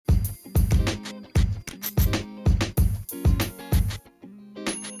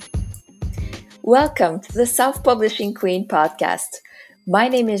Welcome to the Self-Publishing Queen podcast. My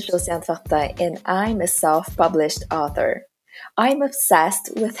name is Josiane Fortin and I'm a self-published author. I'm obsessed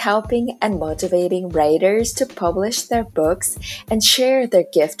with helping and motivating writers to publish their books and share their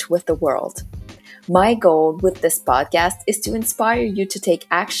gift with the world. My goal with this podcast is to inspire you to take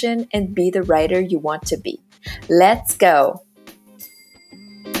action and be the writer you want to be. Let's go!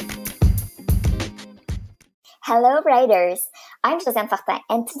 Hello, writers. I'm Josiane Fortin,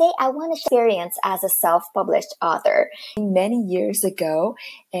 and today I want to share experience as a self-published author. Many years ago,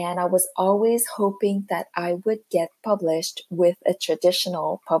 and I was always hoping that I would get published with a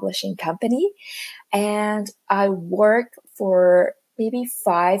traditional publishing company. And I worked for maybe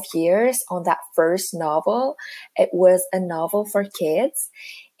 5 years on that first novel. It was a novel for kids,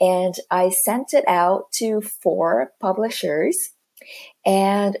 and I sent it out to 4 publishers.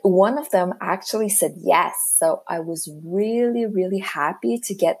 And one of them actually said yes. So I was really, really happy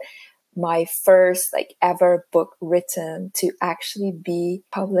to get my first ever book written to actually be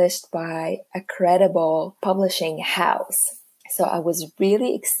published by a credible publishing house. So I was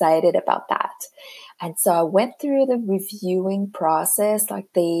really excited about that. And so I went through the reviewing process,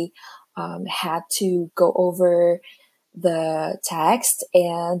 they had to go over the text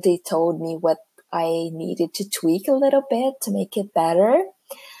and they told me what I needed to tweak a little bit to make it better.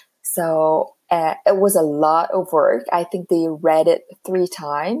 So it was a lot of work. I think they read it 3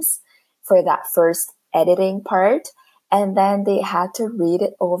 times for that first editing part. And then they had to read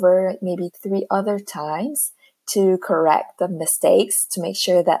it over maybe 3 other times to correct the mistakes to make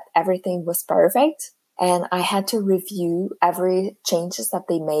sure that everything was perfect. And I had to review every changes that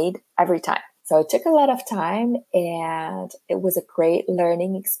they made every time. So it took a lot of time and it was a great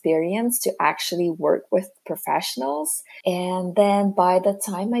learning experience to actually work with professionals. And then by the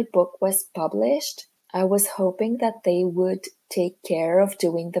time my book was published, I was hoping that they would take care of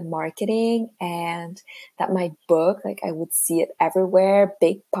doing the marketing and that my book, I would see it everywhere,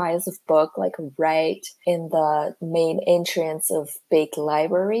 big piles of book, right in the main entrance of big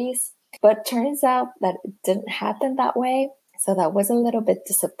libraries. But turns out that it didn't happen that way. So that was a little bit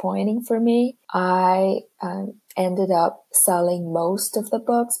disappointing for me. I ended up selling most of the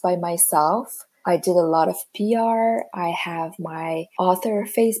books by myself. I did a lot of PR. I have my author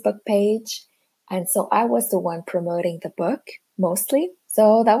Facebook page. And so I was the one promoting the book mostly.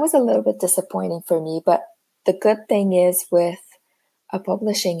 So that was a little bit disappointing for me. But the good thing is with a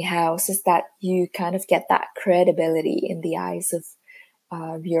publishing house is that you kind of get that credibility in the eyes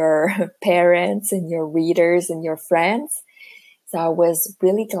of your parents and your readers and your friends. So I was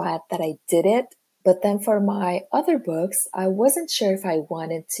really glad that I did it. But then for my other books, I wasn't sure if I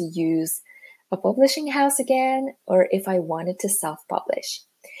wanted to use a publishing house again or if I wanted to self-publish.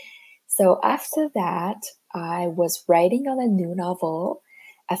 So after that, I was writing on a new novel,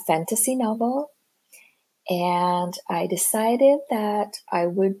 a fantasy novel, and I decided that I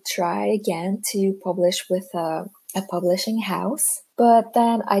would try again to publish with a publishing house. But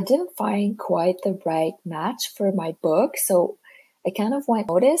then I didn't find quite the right match for my book, so I kind of went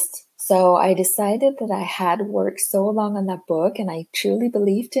unnoticed. So I decided that I had worked so long on that book and I truly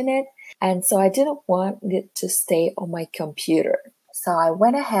believed in it. And so I didn't want it to stay on my computer. So I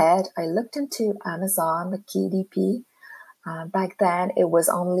went ahead, I looked into Amazon, the KDP. Back then it was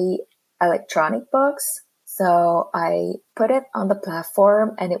only electronic books. So I put it on the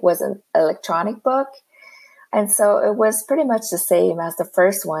platform and it was an electronic book. And so it was pretty much the same as the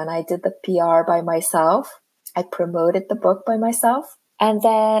first one. I did the PR by myself. I promoted the book by myself. And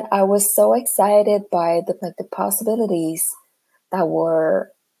then I was so excited by the possibilities that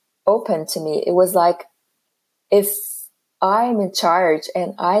were open to me. It was like if I'm in charge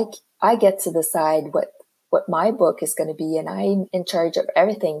and I get to decide what my book is going to be and I'm in charge of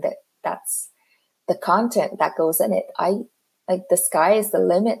everything that's the content that goes in it. The sky is the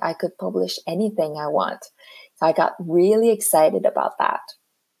limit. I could publish anything I want. So I got really excited about that.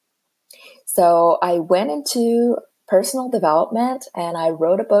 So I went into personal development and I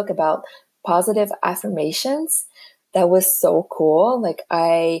wrote a book about positive affirmations. That was so cool.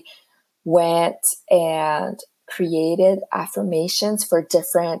 I went and created affirmations for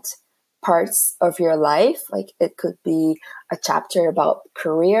different parts of your life. It could be a chapter about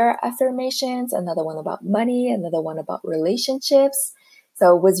career affirmations, another one about money, another one about relationships.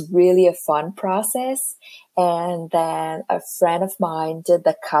 So it was really a fun process. And then a friend of mine did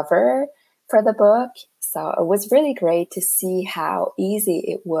the cover for the book. So it was really great to see how easy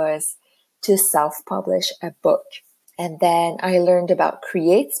it was to self-publish a book. And then I learned about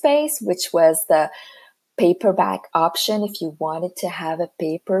CreateSpace, which was the paperback option if you wanted to have a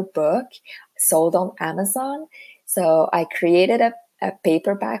paper book sold on Amazon. So I created a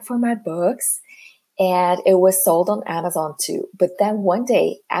paperback for my books and it was sold on Amazon too. But then one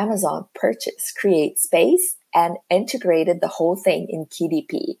day, Amazon purchased CreateSpace and integrated the whole thing in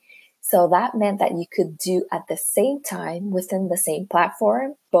KDP. So that meant that you could do at the same time within the same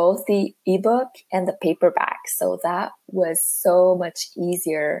platform, both the ebook and the paperback. So that was so much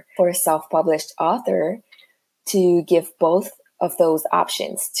easier for a self-published author to give both of those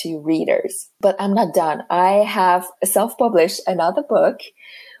options to readers. But I'm not done. I have self-published another book,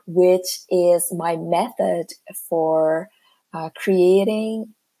 which is my method for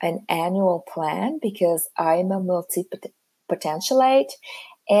creating an annual plan, because I'm a multi-potentialite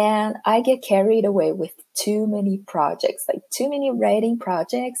and I get carried away with too many projects, like too many writing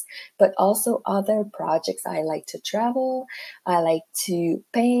projects, but also other projects. I like to travel. I like to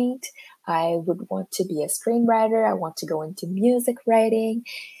paint. I would want to be a screenwriter. I want to go into music writing.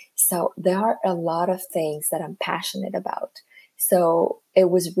 So there are a lot of things that I'm passionate about. So it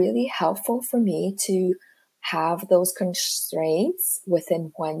was really helpful for me to have those constraints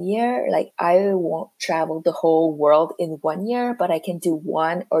within 1 year. Like I won't travel the whole world in 1 year, but I can do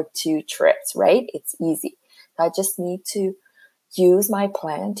 1 or 2 trips, right? It's easy. I just need to use my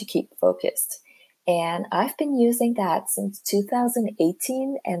plan to keep focused. And I've been using that since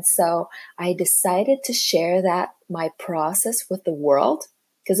 2018. And so I decided to share that, my process, with the world,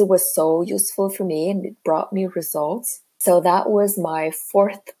 because it was so useful for me and it brought me results. So that was my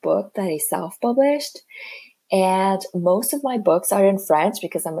 4th book that I self-published. And most of my books are in French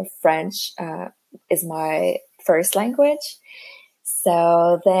because French is my first language.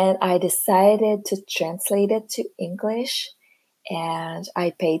 So then I decided to translate it to English, and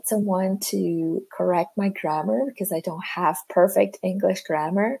I paid someone to correct my grammar because I don't have perfect English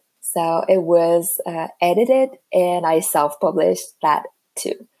grammar. So it was edited and I self-published that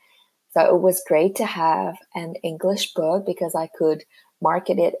too. So it was great to have an English book because I could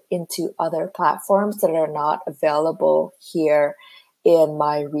market it into other platforms that are not available here in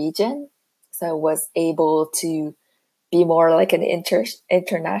my region. So I was able to be more like an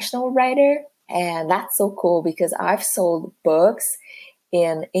international writer. And that's so cool because I've sold books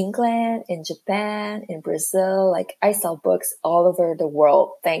in England, in Japan, in Brazil. Like I sell books all over the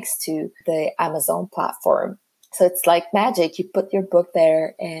world thanks to the Amazon platform. So it's like magic. You put your book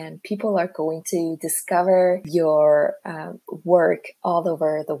there and people are going to discover your work all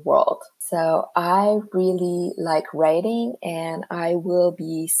over the world. So I really like writing, and I will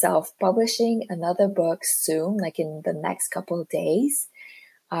be self-publishing another book soon, like in the next couple of days.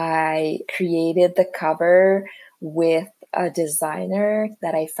 I created the cover with a designer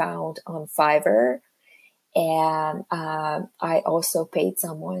that I found on Fiverr. And I also paid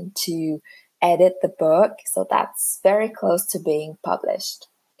someone to edit the book. So that's very close to being published.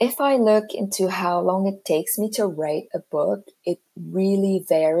 If I look into how long it takes me to write a book, it really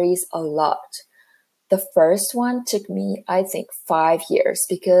varies a lot. The first one took me, I think, 5 years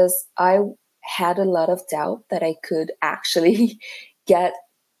because I had a lot of doubt that I could actually get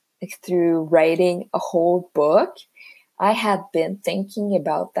through writing a whole book. I had been thinking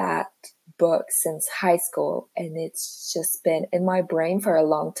about that book since high school, and it's just been in my brain for a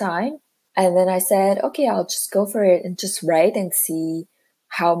long time. And then I said, okay, I'll just go for it and just write and see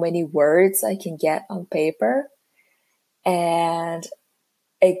how many words I can get on paper. And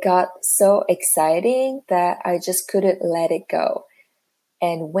it got so exciting that I just couldn't let it go.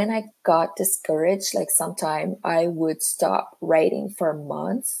 And when I got discouraged, like sometime I would stop writing for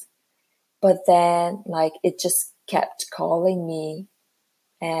months. But then like it just kept calling me,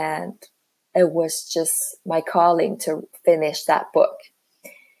 and it was just my calling to finish that book.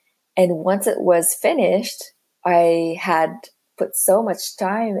 And once it was finished, I had put so much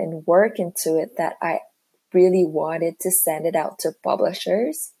time and work into it that I really wanted to send it out to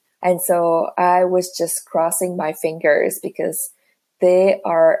publishers. And so I was just crossing my fingers because there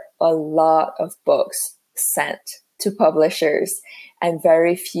are a lot of books sent to publishers and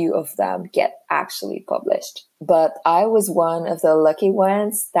very few of them get actually published. But I was one of the lucky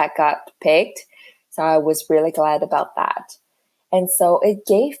ones that got picked. So I was really glad about that. And so it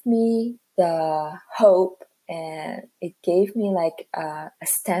gave me the hope, and it gave me like a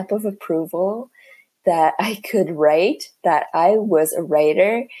stamp of approval that I could write, that I was a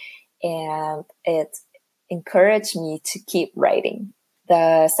writer, and it encouraged me to keep writing.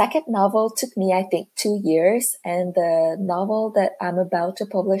 The second novel took me, I think, 2 years, and the novel that I'm about to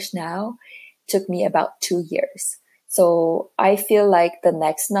publish now took me about 2 years. So I feel like the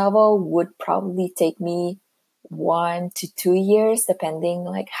next novel would probably take me 1 to 2 years, depending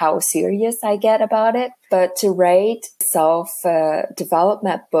like how serious I get about it. But to write self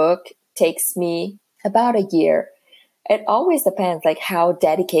development book takes me about a year. it always depends like how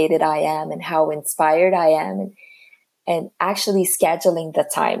dedicated I am and how inspired I am, and actually scheduling the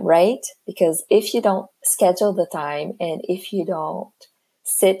time, right? Because if you don't schedule the time and if you don't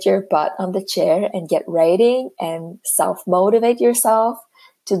sit your butt on the chair and get writing and self motivate yourself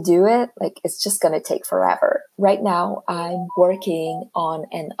to do it, like it's just going to take forever. Right now, I'm working on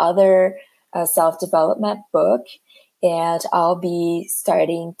another self development book, and I'll be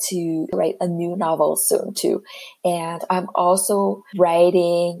starting to write a new novel soon too. And I'm also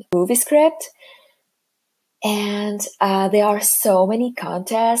writing movie script, and there are so many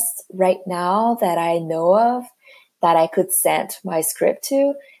contests right now that I know of that I could send my script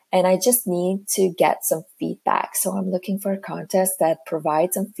to. And I just need to get some feedback. So I'm looking for a contest that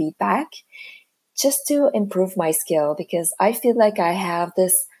provides some feedback just to improve my skill, because I feel like I have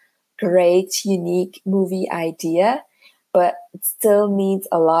this great, unique movie idea, but it still needs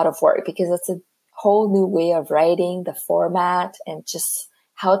a lot of work because it's a whole new way of writing, the format, and just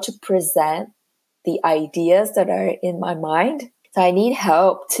how to present the ideas that are in my mind. So I need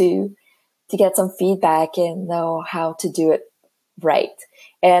help to get some feedback and know how to do it right.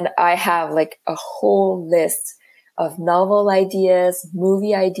 And I have like a whole list of novel ideas,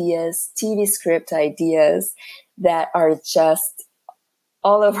 movie ideas, TV script ideas that are just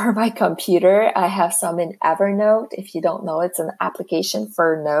all over my computer. I have some in Evernote. If you don't know, it's an application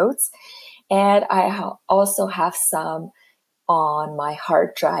for notes. And I also have some on my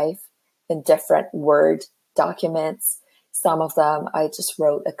hard drive in different Word documents. Some of them I just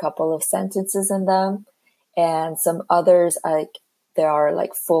wrote a couple of sentences in them, and some others there are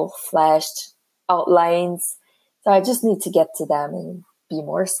like full-fledged outlines. So I just need to get to them and be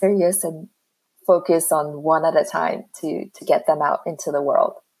more serious and focus on one at a time to get them out into the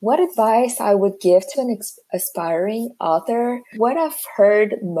world. What advice I would give to an aspiring author? What I've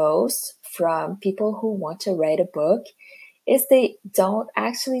heard most from people who want to write a book is they don't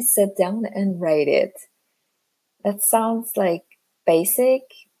actually sit down and write it. That sounds like basic,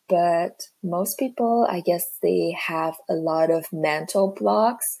 but most people, I guess they have a lot of mental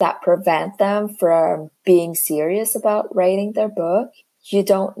blocks that prevent them from being serious about writing their book. You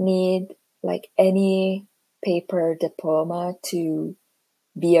don't need like any paper diploma to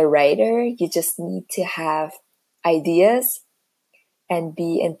be a writer. You just need to have ideas and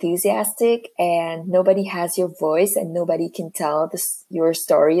be enthusiastic, and nobody has your voice and nobody can tell your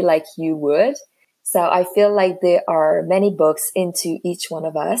story like you would. So I feel like there are many books into each one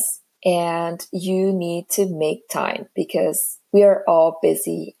of us, and you need to make time because we are all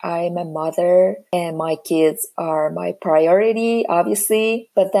busy. I'm a mother and my kids are my priority, obviously,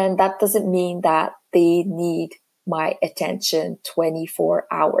 but then that doesn't mean that they need my attention 24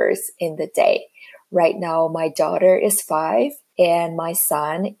 hours in the day. Right now, my daughter is 5 and my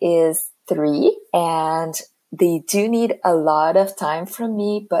son is 3, and they do need a lot of time from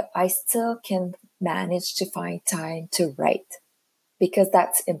me, but I still can manage to find time to write because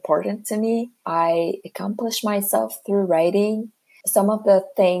that's important to me. I accomplish myself through writing. Some of the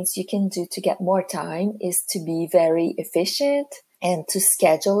things you can do to get more time is to be very efficient and to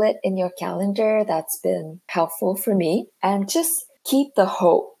schedule it in your calendar. That's been helpful for me. And just keep the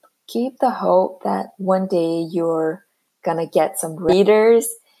hope. Keep the hope that one day you're gonna get some readers,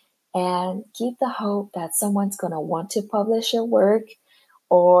 and keep the hope that someone's gonna want to publish your work,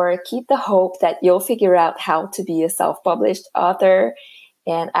 or keep the hope that you'll figure out how to be a self-published author.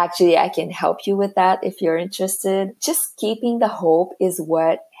 And actually, I can help you with that if you're interested. Just keeping the hope is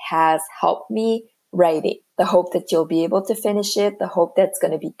what has helped me writing. The hope that you'll be able to finish it, the hope that's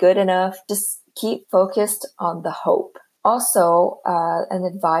going to be good enough. Just keep focused on the hope. Also, an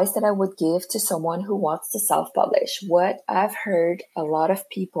advice that I would give to someone who wants to self-publish. What I've heard a lot of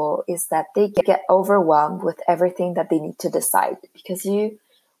people is that they get overwhelmed with everything that they need to decide, because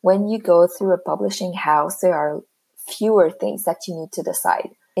when you go through a publishing house, there are fewer things that you need to decide.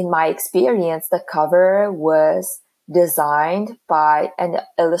 In my experience, the cover was designed by an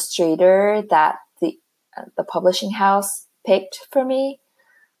illustrator that the publishing house picked for me,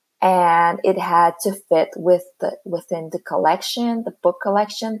 and it had to fit within the collection, the book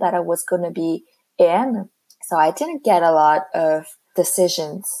collection that I was going to be in. So I didn't get a lot of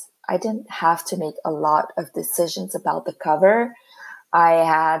decisions. I didn't have to make a lot of decisions about the cover. I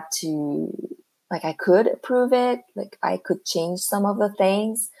had to, I could approve it, I could change some of the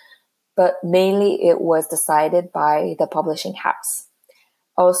things, but mainly it was decided by the publishing house.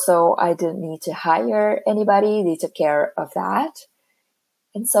 Also, I didn't need to hire anybody. They took care of that.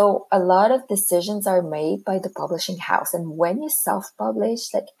 And so a lot of decisions are made by the publishing house. And when you self-publish,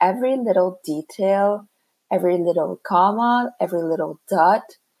 every little detail, every little comma, every little dot,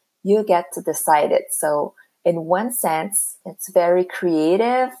 you get to decide it. So in one sense, it's very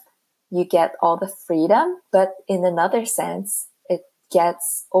creative. You get all the freedom, but in another sense, it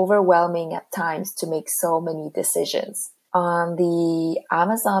gets overwhelming at times to make so many decisions. On the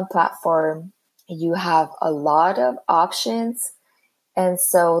Amazon platform, you have a lot of options. And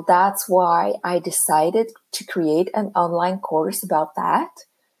so that's why I decided to create an online course about that,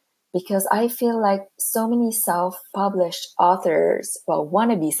 because I feel like so many self-published authors, well,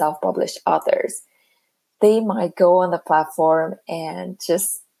 wannabe self-published authors, they might go on the platform and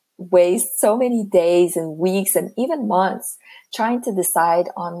just waste so many days and weeks and even months trying to decide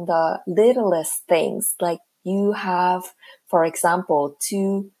on the littlest things. Like you have, for example,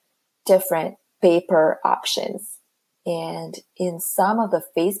 two different paper options. And in some of the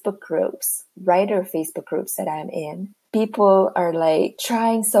Facebook groups, writer Facebook groups that I'm in, people are like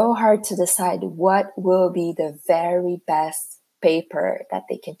trying so hard to decide what will be the very best paper that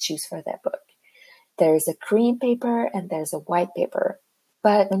they can choose for their book. There's a cream paper and there's a white paper.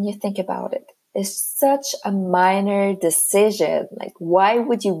 But when you think about it, it's such a minor decision. Like, why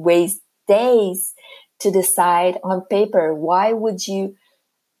would you waste days to decide on paper? Why would you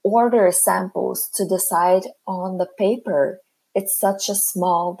order samples to decide on the paper? It's such a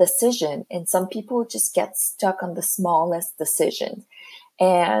small decision. And some people just get stuck on the smallest decision.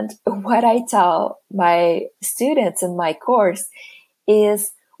 And what I tell my students in my course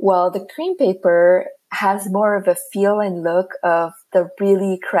is, well, the cream paper has more of a feel and look of the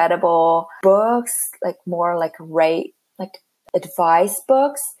really credible books, like more like advice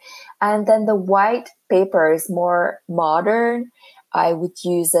books. And then the white paper is more modern. I would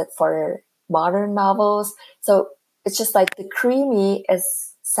use it for modern novels. So it's just like the creamy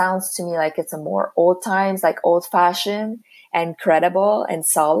sounds to me like it's a more old times, like old fashioned and credible and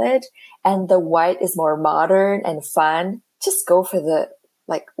solid. And the white is more modern and fun. Just go for the,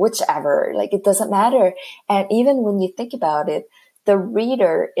 like, whichever, like, it doesn't matter. And even when you think about it, the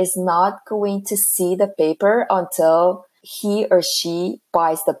reader is not going to see the paper until he or she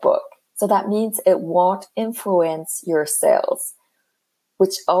buys the book. So that means it won't influence your sales,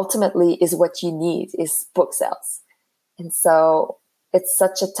 which ultimately is what you need, is book sales. And so it's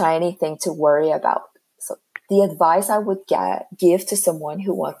such a tiny thing to worry about. So the advice I would give to someone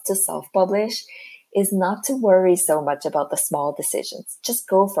who wants to self-publish is not to worry so much about the small decisions. Just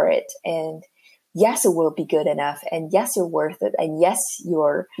go for it. And yes, it will be good enough. And yes, you're worth it. And yes,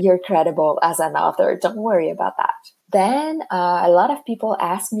 you're credible as an author. Don't worry about that. Then a lot of people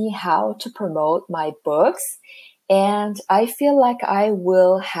ask me how to promote my books. And I feel like I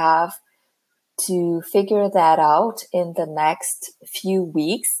will have to figure that out in the next few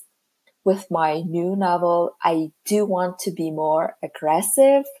weeks. With my new novel, I do want to be more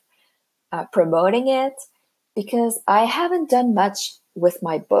aggressive promoting it, because I haven't done much with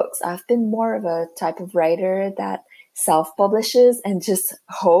my books. I've been more of a type of writer that self-publishes and just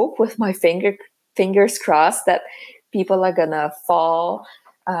hope with my fingers crossed that people are gonna fall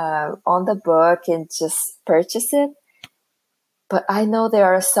on the book and just purchase it. But I know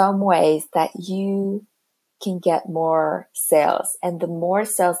there are some ways that you can get more sales, and the more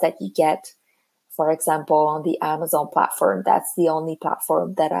sales that you get, for example, on the Amazon platform, that's the only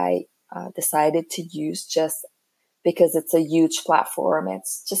platform that I decided to use, just because it's a huge platform.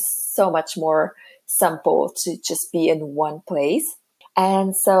 It's just so much more simple to just be in one place.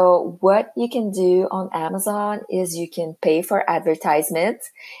 And so what you can do on Amazon is you can pay for advertisements.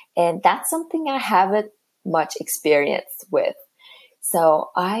 And that's something I haven't much experience with. So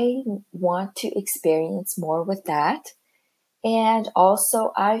I want to experience more with that. And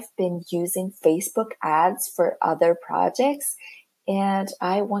also I've been using Facebook ads for other projects, and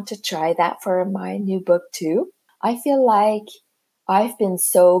I want to try that for my new book too. I feel like I've been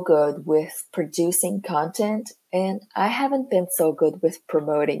so good with producing content, and I haven't been so good with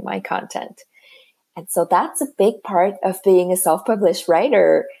promoting my content. And so that's a big part of being a self-published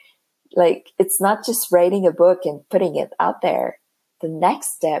writer. Like, it's not just writing a book and putting it out there. The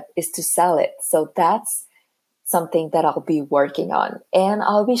next step is to sell it. So that's something that I'll be working on. And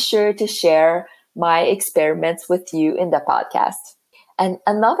I'll be sure to share my experiments with you in the podcast. And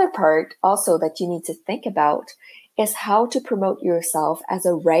another part also that you need to think about is how to promote yourself as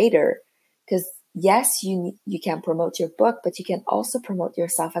a writer. Because yes, you can promote your book, but you can also promote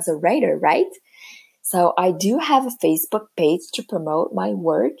yourself as a writer, right? So I do have a Facebook page to promote my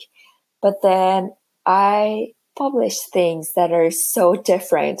work, but then I publish things that are so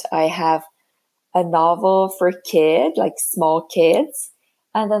different. I have a novel for kids, like small kids,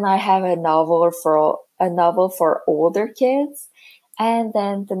 and then I have a novel for older kids. And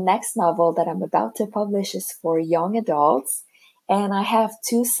then the next novel that I'm about to publish is for young adults. And I have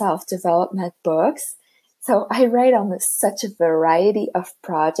two self-development books. So I write on such a variety of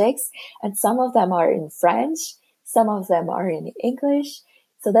projects, and some of them are in French, some of them are in English.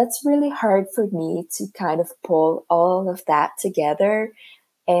 So that's really hard for me to kind of pull all of that together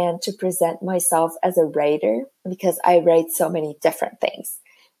and to present myself as a writer because I write so many different things.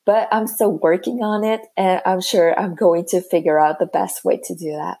 But I'm still working on it, and I'm sure I'm going to figure out the best way to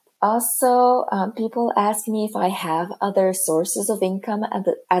do that. Also, people ask me if I have other sources of income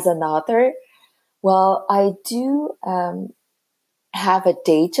as an author. Well, I do have a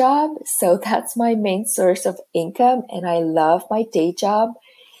day job, so that's my main source of income, and I love my day job.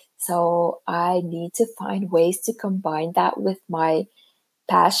 So I need to find ways to combine that with my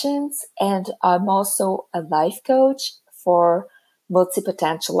passions, and I'm also a life coach for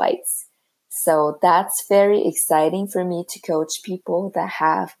multi-potentialites. So that's very exciting for me to coach people that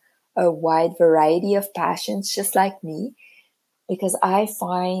have a wide variety of passions just like me, because I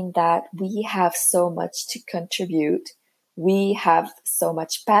find that we have so much to contribute. We have so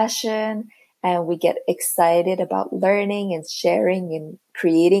much passion and we get excited about learning and sharing and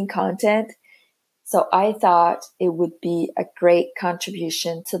creating content. So I thought it would be a great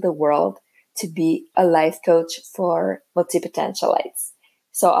contribution to the world to be a life coach for multi-potentialites.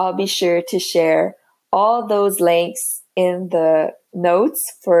 So I'll be sure to share all those links in the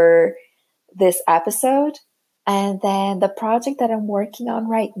notes for this episode. And then the project that I'm working on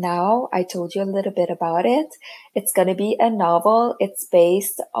right now, I told you a little bit about it. It's going to be a novel. It's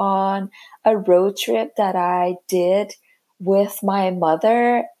based on a road trip that I did with my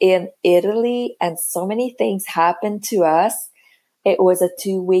mother in Italy, and so many things happened to us. It was a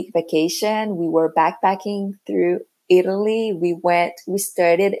 2-week vacation. We were backpacking through Italy. We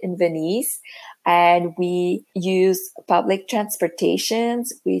started in Venice and we used public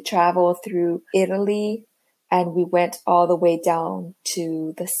transportations. We traveled through Italy and we went all the way down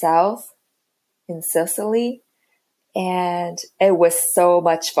to the south in Sicily. And it was so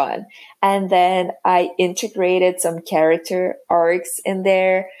much fun. And then I integrated some character arcs in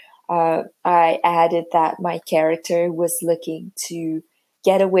there. I added that my character was looking to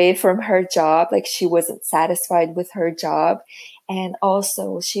get away from her job, like she wasn't satisfied with her job. And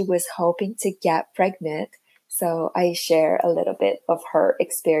also she was hoping to get pregnant. So I share a little bit of her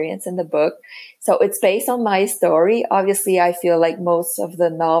experience in the book. So it's based on my story. Obviously, I feel like most of the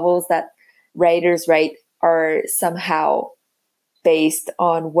novels that writers write are somehow based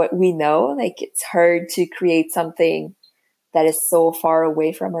on what we know. Like it's hard to create something that is so far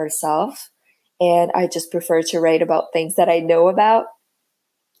away from ourselves. And I just prefer to write about things that I know about.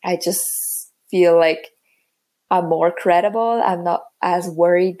 I just feel like I'm more credible. I'm not as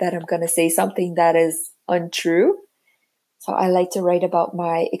worried that I'm going to say something that is untrue. So I like to write about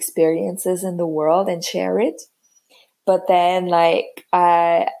my experiences in the world and share it. But then,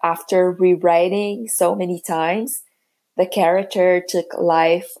 after rewriting so many times, the character took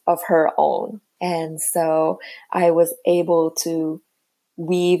life of her own. And so I was able to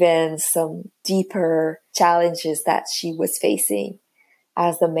weave in some deeper challenges that she was facing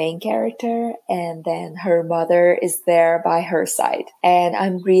as the main character. And then her mother is there by her side. And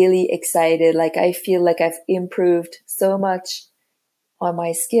I'm really excited. Like, I feel like I've improved so much on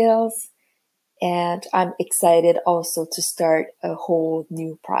my skills. And I'm excited also to start a whole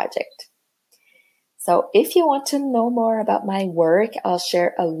new project. So if you want to know more about my work, I'll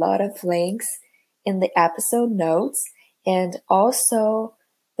share a lot of links in the episode notes. And also,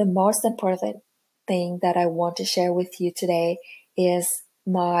 the most important thing that I want to share with you today is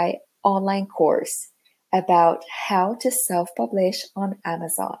my online course about how to self-publish on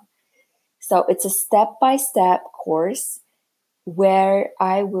Amazon. So it's a step-by-step course where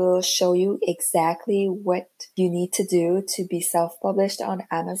I will show you exactly what you need to do to be self-published on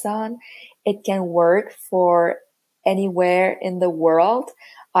Amazon. It can work for anywhere in the world.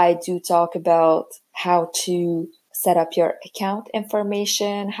 I do talk about how to set up your account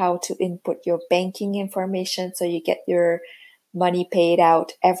information, how to input your banking information so you get your money paid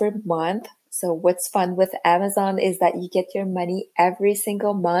out every month. So what's fun with Amazon is that you get your money every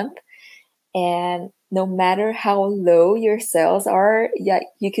single month. And no matter how low your sales are, yeah,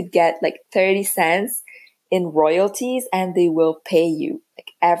 you could get like 30 cents in royalties and they will pay you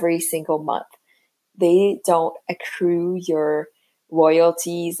like every single month. They don't accrue your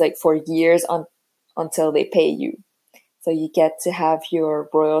royalties like for years until they pay you. So you get to have your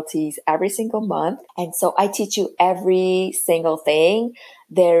royalties every single month. And so I teach you every single thing.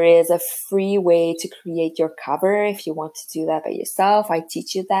 There is a free way to create your cover if you want to do that by yourself. I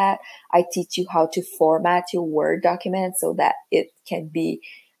teach you that. I teach you how to format your Word document so that it can be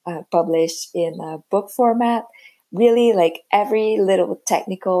published in a book format. Really, like every little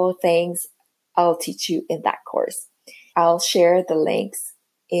technical things I'll teach you in that course. I'll share the links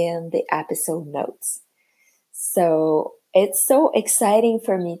in the episode notes. So it's so exciting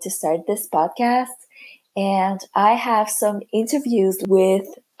for me to start this podcast. And I have some interviews with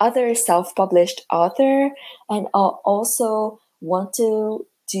other self-published author, and I'll also want to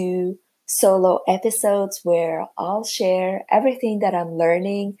do solo episodes where I'll share everything that I'm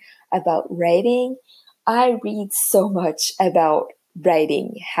learning about writing. I read so much about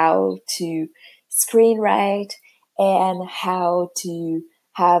writing, how to screenwrite and how to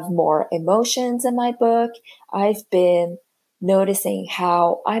have more emotions in my book. I've been noticing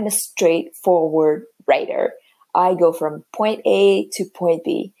how I'm a straightforward writer. I go from point A to point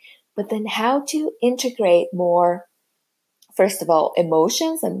B, but then how to integrate more, first of all,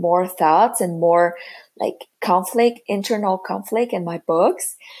 emotions and more thoughts and more like conflict, internal conflict in my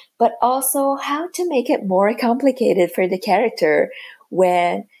books, but also how to make it more complicated for the character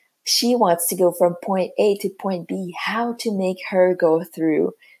when she wants to go from point A to point B, how to make her go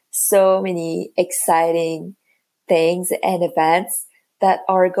through so many exciting things and events that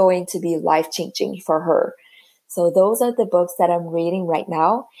are going to be life-changing for her. So those are the books that I'm reading right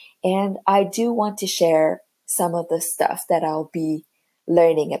now. And I do want to share some of the stuff that I'll be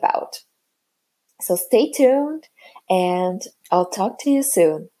learning about. So stay tuned and I'll talk to you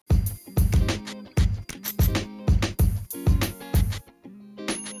soon.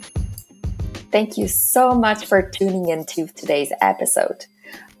 Thank you so much for tuning into today's episode.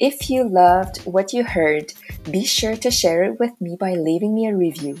 If you loved what you heard, be sure to share it with me by leaving me a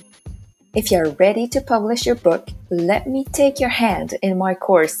review. If you're ready to publish your book, let me take your hand in my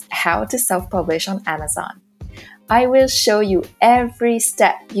course, How to Self-Publish on Amazon. I will show you every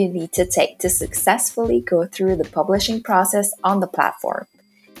step you need to take to successfully go through the publishing process on the platform.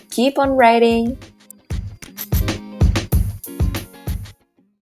 Keep on writing,